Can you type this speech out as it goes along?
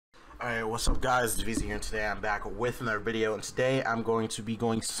Alright, what's up guys, it's Veezyy here, and today I'm back with another video, and today I'm going to be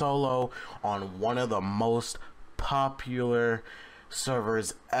going solo on one of the most popular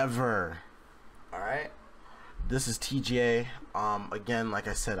servers ever. Alright, this is TGA. Again, like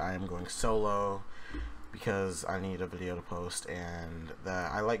I said, I am going solo because I need a video to post, and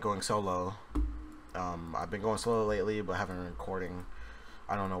I like going solo. I've been going solo lately, but I haven't been recording.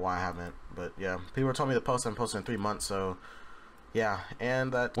 I don't know why I haven't, but yeah, people told me to post. I'm posting in 3 months, so yeah.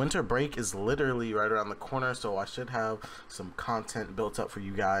 And that winter break is literally right around the corner, so I should have some content built up for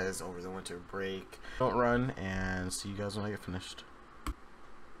you guys over the winter break. Don't run, and see you guys when I get finished.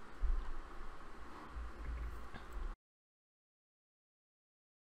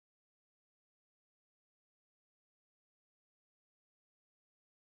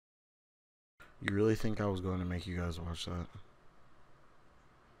 You really think I was going to make you guys watch that?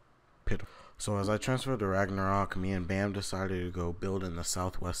 Pitiful. So as I transferred to Ragnarok, me and Bam decided to go build in the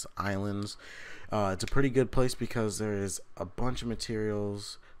Southwest Islands. It's a pretty good place because there is a bunch of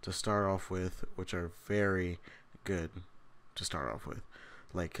materials to start off with, which are very good to start off with.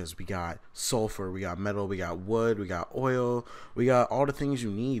 Like, because we got sulfur, we got metal, we got wood, we got oil, we got all the things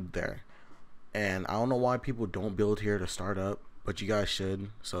you need there. And I don't know why people don't build here to start up, but you guys should.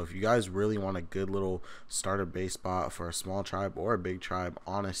 So if you guys really want a good little starter base spot for a small tribe or a big tribe,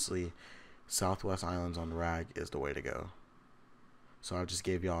 honestly, Southwest Islands on Rag is the way to go. So I just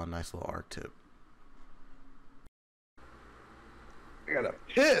gave y'all a nice little arc tip. I gotta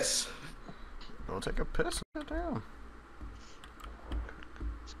piss. Don't take a piss. Damn.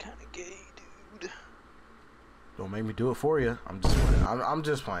 It's kind of gay, dude. Don't make me do it for you. I'm just playing. I'm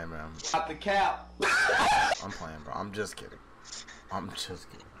just playing, man. Not the cap. I'm playing, bro. I'm just kidding. I'm just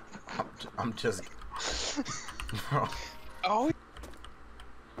kidding. I'm just kidding. Bro. Oh.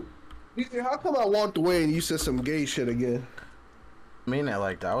 How come I walked away and you said some gay shit again? I mean it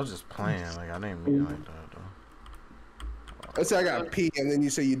like that. I was just playing. Like, I didn't mean it like that, though. I said I gotta pee, and then you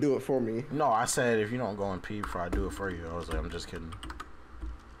say you do it for me. No, I said if you don't go and pee before I do it for you. I was like, I'm just kidding.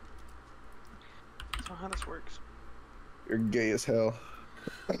 That's not how this works. You're gay as hell.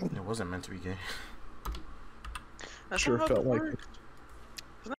 It wasn't meant to be gay. That's Sure not how felt this like works.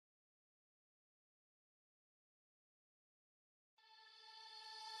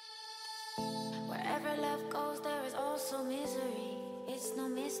 Wherever love goes, there is also misery. It's no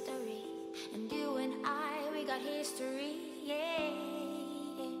mystery. And you and I, we got history, yeah.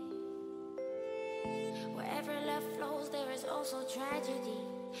 Wherever love flows, there is also tragedy.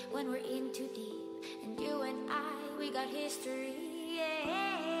 When we're in too deep. And you and I, we got history,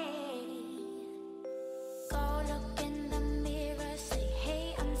 yeah. Go look in the mirror, say,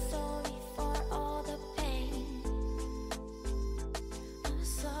 hey, I'm sorry for all the pain. I'm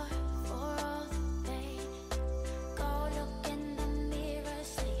sorry for all the pain. Go look in the mirror,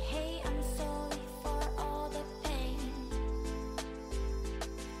 say, hey, I'm sorry for all the pain.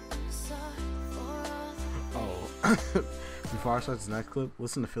 I'm sorry for all the pain. Oh. Before I start this next clip,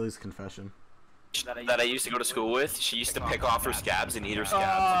 listen to Philly's confession. That I used to go to school with, she used to pick off her scabs and eat her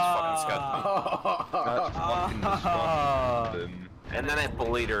scabs. It's fucking disgusting. And then I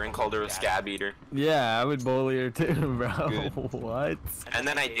bullied her and called her a scab eater. Yeah, I would bully her too, bro. Good. What? And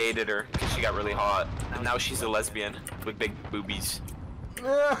then I dated her because she got really hot. And now she's a lesbian with big boobies.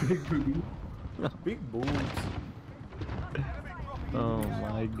 Big boobs. Oh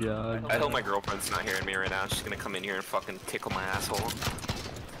my god. I hope my girlfriend's not hearing me right now. She's gonna come in here and fucking tickle my asshole.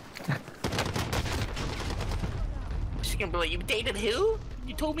 She's gonna be like, you dated who?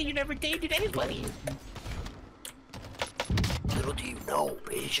 You told me you never dated anybody. Little do you know,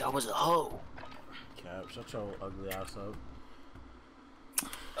 bitch, I was a hoe. Cap, shut your ugly ass up.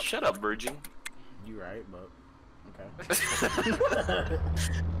 Shut up, virgin. You right, but okay.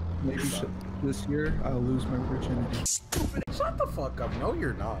 Maybe this year I'll lose my virginity. Shut the fuck up. No,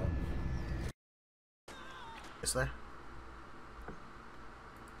 you're not. Is there?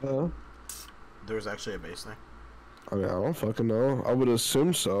 There's actually a base there. I mean, I don't fucking know. I would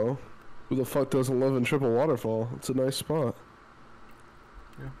assume so. Who the fuck doesn't live in Triple Waterfall? It's a nice spot.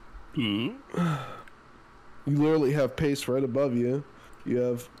 Yeah. You literally have paste right above you. You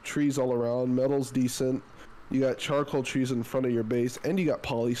have trees all around. Metal's decent. You got charcoal trees in front of your base, and you got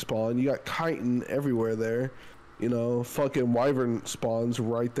poly spawn. You got chitin everywhere there. You know, fucking wyvern spawns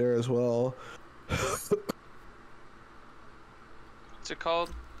right there as well. What's it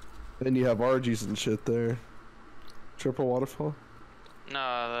called? And you have RGs and shit there. Triple Waterfall?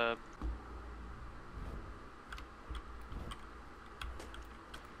 No,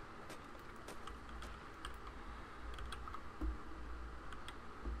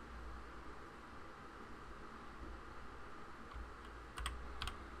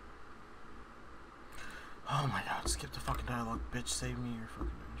 Oh my god, skip the fucking dialogue, bitch. Save me your fucking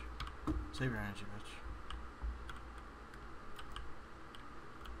energy. Save your energy, bitch.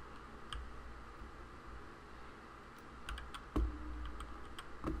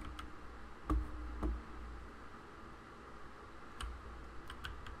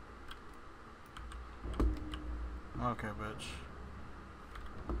 Okay, bitch.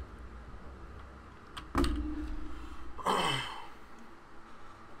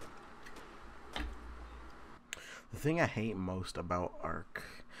 The thing I hate most about Ark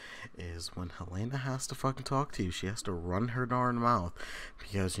is when Helena has to fucking talk to you. She has to run her darn mouth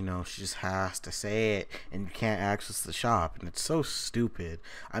because, you know, she just has to say it and you can't access the shop. And it's so stupid.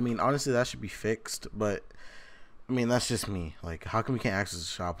 I mean, honestly, that should be fixed. But, I mean, that's just me. Like, how come we can't access the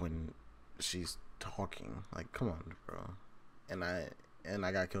shop when she's talking? Like, come on, bro. And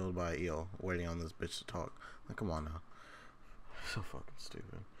I got killed by an eel waiting on this bitch to talk. Like, come on now. So fucking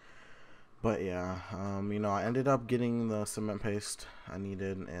stupid. But yeah, you know, I ended up getting the cement paste I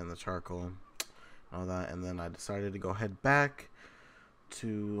needed and the charcoal and all that, and then I decided to go head back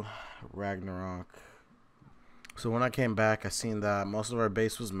to Ragnarok. So when I came back, I seen that most of our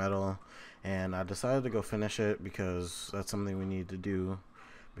base was metal, and I decided to go finish it because that's something we need to do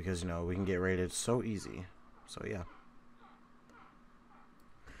because, you know, we can get raided so easy. So yeah.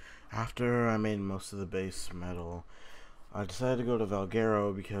 After I made most of the base metal, I decided to go to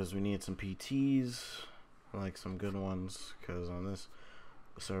Valguero because we need some PTs, like some good ones, because on this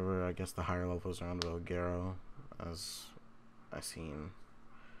server, I guess the higher levels are on Valguero, as I've seen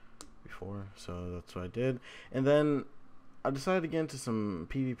before, so that's what I did. And then I decided to get into some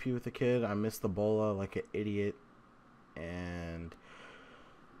PvP with the kid. I missed the bola like an idiot, and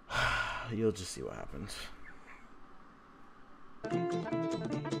you'll just see what happens.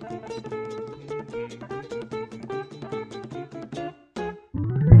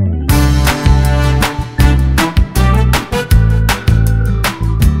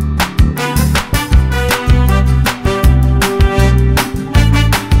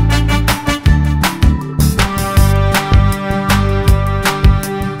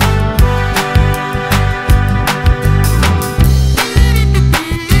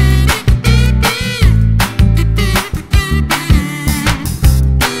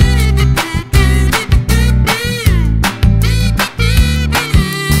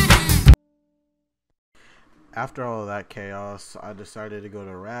 After all of that chaos, I decided to go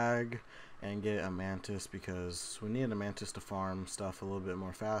to Rag and get a mantis because we need a mantis to farm stuff a little bit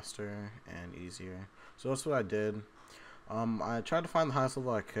more faster and easier. So that's what I did. I tried to find the highest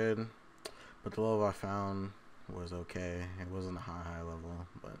level I could, but the level I found was okay. It wasn't a high level,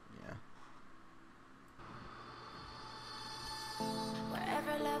 but yeah.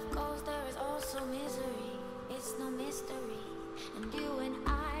 Wherever love goes, there is also misery. It's no mystery. And you and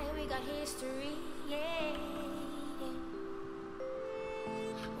I, we got history. Yeah.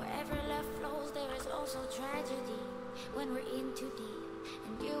 Wherever love flows, there is also tragedy when we're in too deep.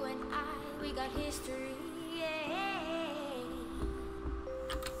 And you and I, we got history. Yeah.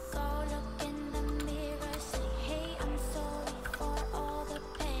 Go look in the mirror, say, hey, I'm sorry for all the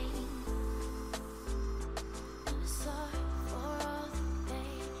pain. I'm sorry for all the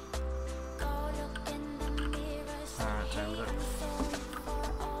pain. Go look in the mirror, say, hey, I'm sorry for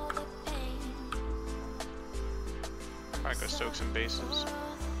all the pain. Alright, go soak some bases.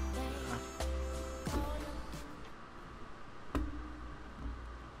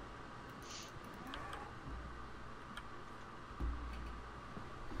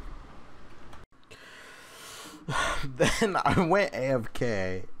 Then I went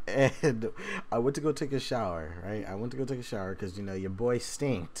AFK and I went to go take a shower, right? I went to go take a shower because, you know, your boy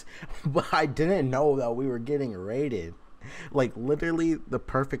stinked. But I didn't know that we were getting raided. Like, literally the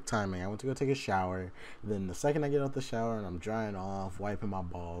perfect timing. I went to go take a shower. Then the second I get out the shower and I'm drying off, wiping my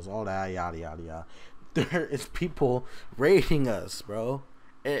balls, all that, yada, yada, yada. There is people raiding us, bro.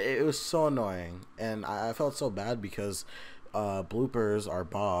 It was so annoying. And I felt so bad because Bloopers, our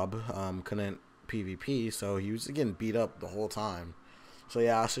Bob, couldn't PvP, so he was getting beat up the whole time. So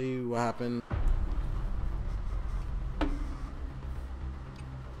yeah, I'll show you what happened.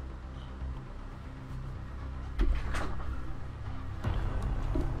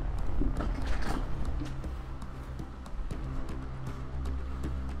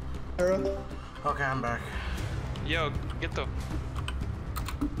 Okay, I'm back. Yo, get the...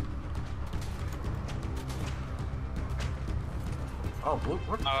 Oh, Bloop,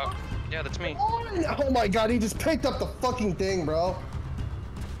 what? Yeah, that's me. Oh my god, he just picked up the fucking thing, bro.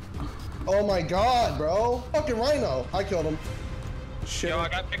 Oh my god, bro. Fucking rhino. I killed him. Shit. Yo, I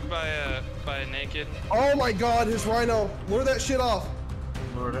got picked by a naked. Oh my god, his rhino. Lure that shit off.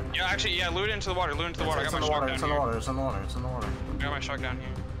 Lure it. Yeah, actually, yeah, loot it into the water. Loot into the water. I got my shotgun It's in the here. water. It's in the water. It's in the water. I got my shotgun here.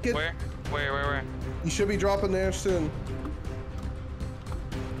 Get- Where? Where? You should be dropping there soon.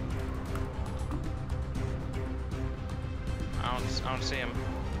 I don't see him.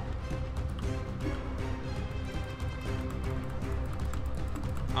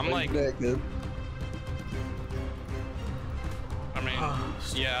 I'm like, Naked. I mean,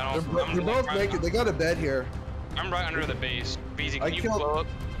 yeah, I don't. They're I'm both like, naked. They got a bed here. I'm right under the base. Veezyy, I can you killed- blow up?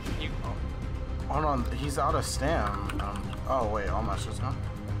 You, Hold on, he's out of stam. Oh wait, almost just gone.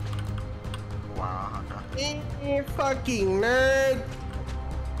 Wow, okay. Fucking nerd.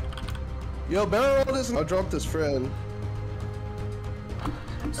 Yo, barrel roll this. I'll drop this friend.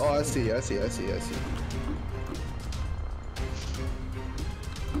 Oh, I see. You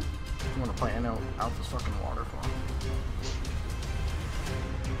wanna play in out this fucking waterfall?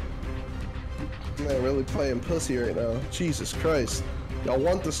 Man, really playing pussy right now. Jesus Christ. Y'all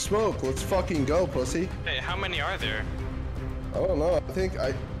want the smoke? Let's fucking go, pussy. hey, how many are there? I don't know. I think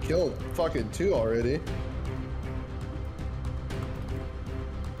I killed fucking 2 already.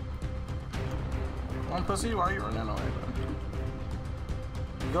 Come on, pussy, why are you running away,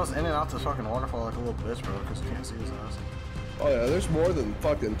 bro? He goes in and out this fucking waterfall like a little bitch, bro, because you can't see his ass. Oh yeah, there's more than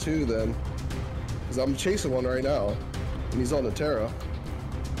fucking 2 then. Cause I'm chasing one right now. And he's on the Terra.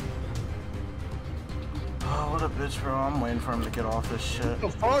 Oh, what a bitch, bro. I'm waiting for him to get off this shit. The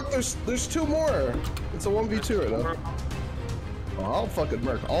fuck? There's 2 more. It's a 1v2 right now. Oh, I'll fucking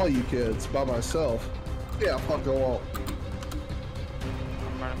murk all you kids by myself. Yeah, fuck go all.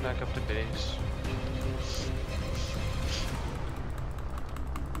 I'm running back up to base.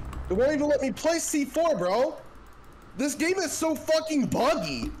 It won't even let me play C4, bro. This game is so fucking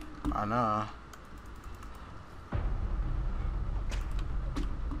buggy. I know.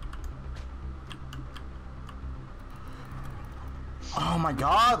 Oh my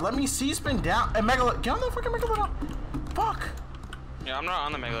god, let me C-spin down. Hey, Megalodon, get on the fucking Megalodon. Fuck. Yeah, I'm not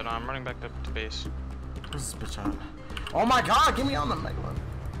on the Megalodon. I'm running back up to base. Where's this bitch at? Oh my god, get me on the Megalodon.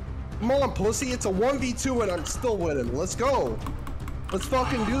 Come on, pussy. It's a 1v2 and I'm still winning. Let's go. Let's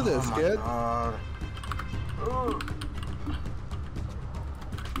fucking do this, Oh my kid. god. Ooh.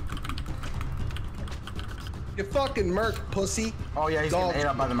 You fucking murk, pussy. Oh yeah, he's Dog getting ate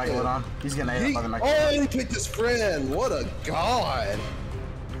up by the Megalodon. He's getting ate up by the Oh, Megalodon. he picked his friend. What a god.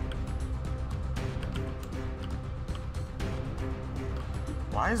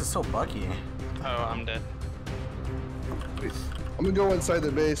 Why is it so buggy? Oh, I'm dead. I'm gonna go inside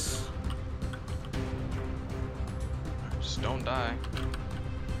the base. Just don't die.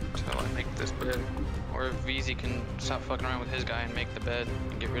 Until I make this bed. Or if Veezyy can stop fucking around with his guy and make the bed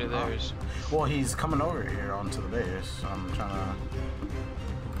and get rid of theirs. Well, he's coming over here onto the base. So I'm trying to.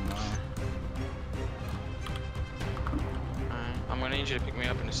 Alright, I'm gonna need you to pick me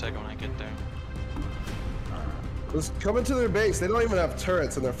up in a second when I get there. Let's come into their base. They don't even have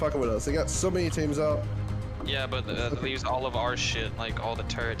turrets and they're fucking with us. They got so many teams out. Yeah, but that leaves all of our shit, like all the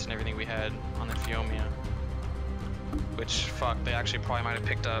turrets and everything we had on the Fiomia. Which, fuck, they actually probably might have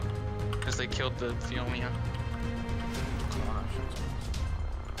picked up. Because they killed the Fiomia.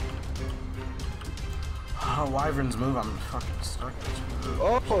 Oh, Wyverns move. I'm fucking stuck.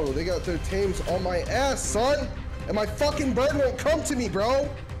 Oh, they got their teams on my ass, son. And my fucking bird won't come to me, bro.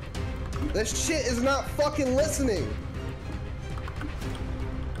 This shit is not fucking listening.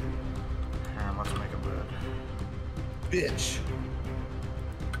 Here, let's make a bed. Bitch.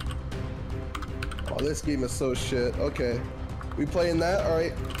 Oh, this game is so shit. Okay. We playing that?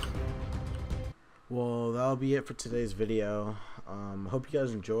 Alright. Well, that'll be it for today's video. Hope you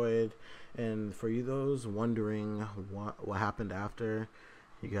guys enjoyed. And for you those wondering what happened after,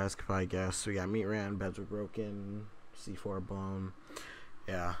 you guys could probably guess. We got meat ran, beds were broken, C4 blown.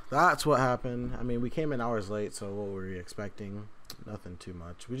 Yeah, that's what happened. I mean, we came in hours late, so what were we expecting? Nothing too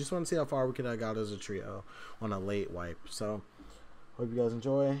much. We just want to see how far we could have got as a trio on a late wipe. So, hope you guys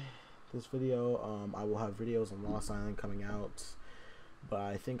enjoy this video. I will have videos on Lost Island coming out, but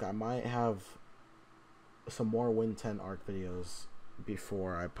I think I might have some more Win 10 arc videos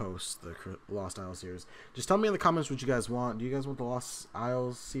before I post the Lost Isles series. Just tell me in the comments what you guys want. Do you guys want the Lost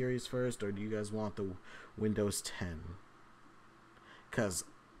Isles series first, or do you guys want the Windows 10? Because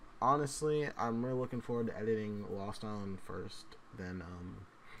honestly, I'm really looking forward to editing Lost Island first, then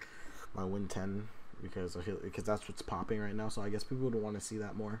my Win 10, because that's what's popping right now. So I guess people would want to see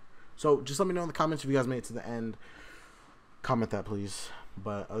that more. So just let me know in the comments if you guys made it to the end. Comment that, please.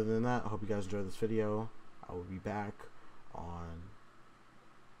 But other than that, I hope you guys enjoyed this video. I will be back on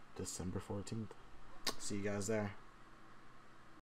December 14th. See you guys there.